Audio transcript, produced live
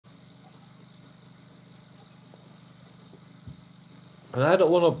And I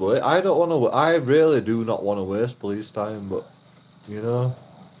don't want to. I don't want to. I really do not want to waste police time. But you know,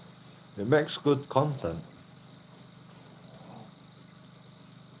 it makes good content.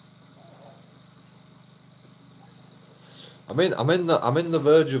 I mean, I'm in the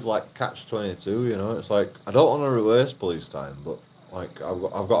verge of like catch-22. You know, it's like I don't want to waste police time, but like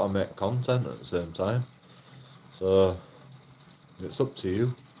I've got to make content at the same time. So it's up to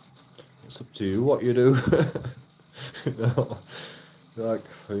you. It's up to you what you do. you know, like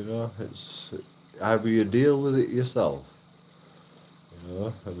it's either you deal with it yourself,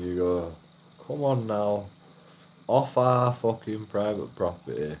 and you go, come on now, off our fucking private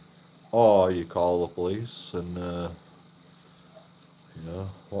property, or you call the police, and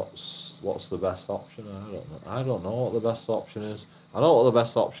what's the best option? I don't know. I don't know what the best option is. I know what the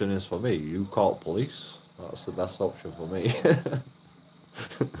best option is for me. You call police. That's the best option for me.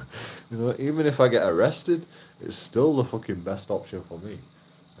 Even if I get arrested, it's still the fucking best option for me.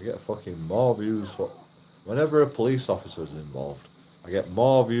 I get fucking more views for whenever a police officer is involved. I get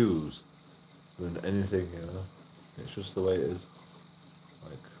more views than anything. It's just the way it is.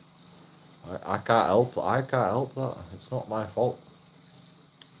 Like I can't help. I can't help that. It's not my fault.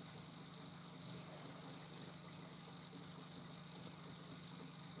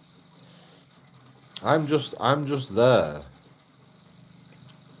 I'm just there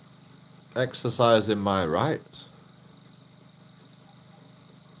exercising my rights.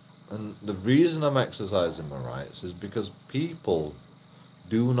 And the reason I'm exercising my rights is because people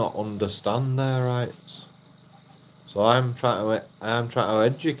do not understand their rights. So I'm trying to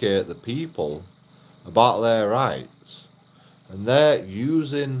educate the people about their rights, and they're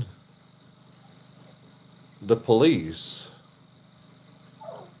using the police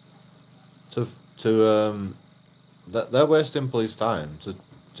to they're wasting police time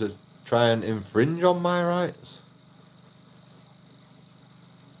to try and infringe on my rights.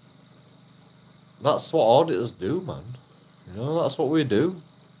 That's what auditors do, man. That's what we do.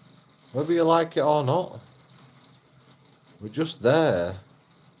 Whether you like it or not. We're just there.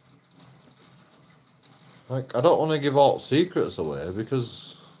 Like, I don't want to give all secrets away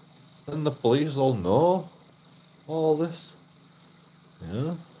because then the police will know all this.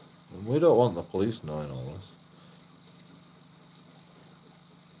 And we don't want the police knowing all this.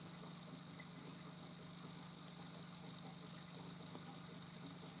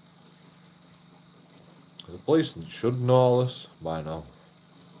 The police should know all this by now.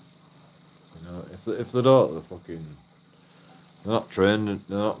 If they don't, they're not trained.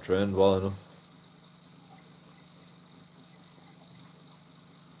 They're not trained well enough.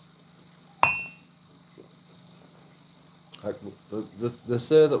 Like they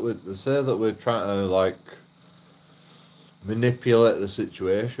say that we're trying to like manipulate the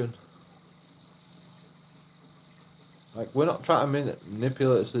situation. Like we're not trying to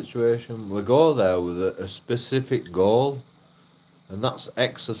manipulate the situation. We go there with a specific goal, and that's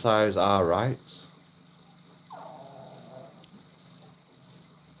exercise our rights.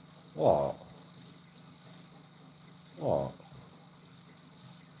 What? What?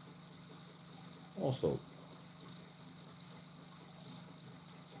 Also,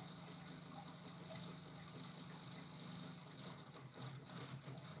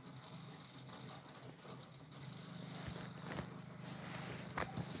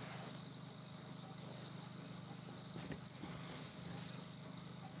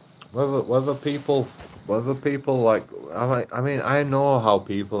 whether people like I mean I know how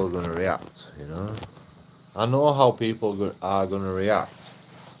people are gonna react. I know how people are gonna react.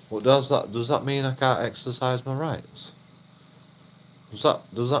 But does that mean I can't exercise my rights?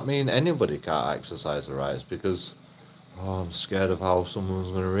 Does that mean anybody can't exercise their rights because I'm scared of how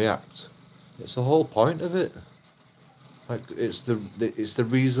someone's gonna react? It's the whole point of it. Like it's the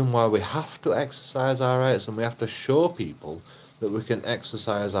reason why we have to exercise our rights, and we have to show people that we can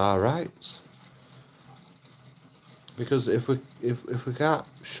exercise our rights. Because if we can't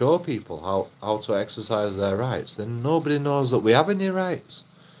show people how to exercise their rights, then nobody knows that we have any rights.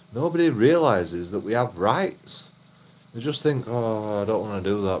 Nobody realizes that we have rights. They just think, oh, I don't want to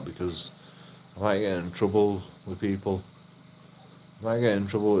do that because I might get in trouble with people. I might get in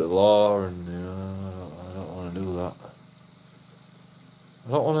trouble with the law, and I don't want to do that.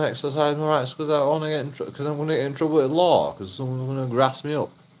 I don't want to exercise my rights because I want to because I'm going to get in trouble with the law because someone's going to grass me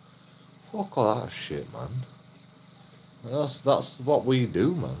up. Fuck all that shit, man. That's what we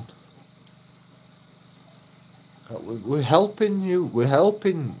do, man. We're helping you. We're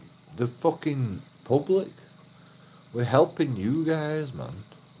helping the fucking public. We're helping you guys, man.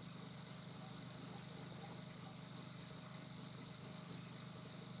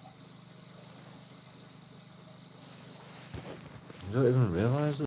 You don't even realise it.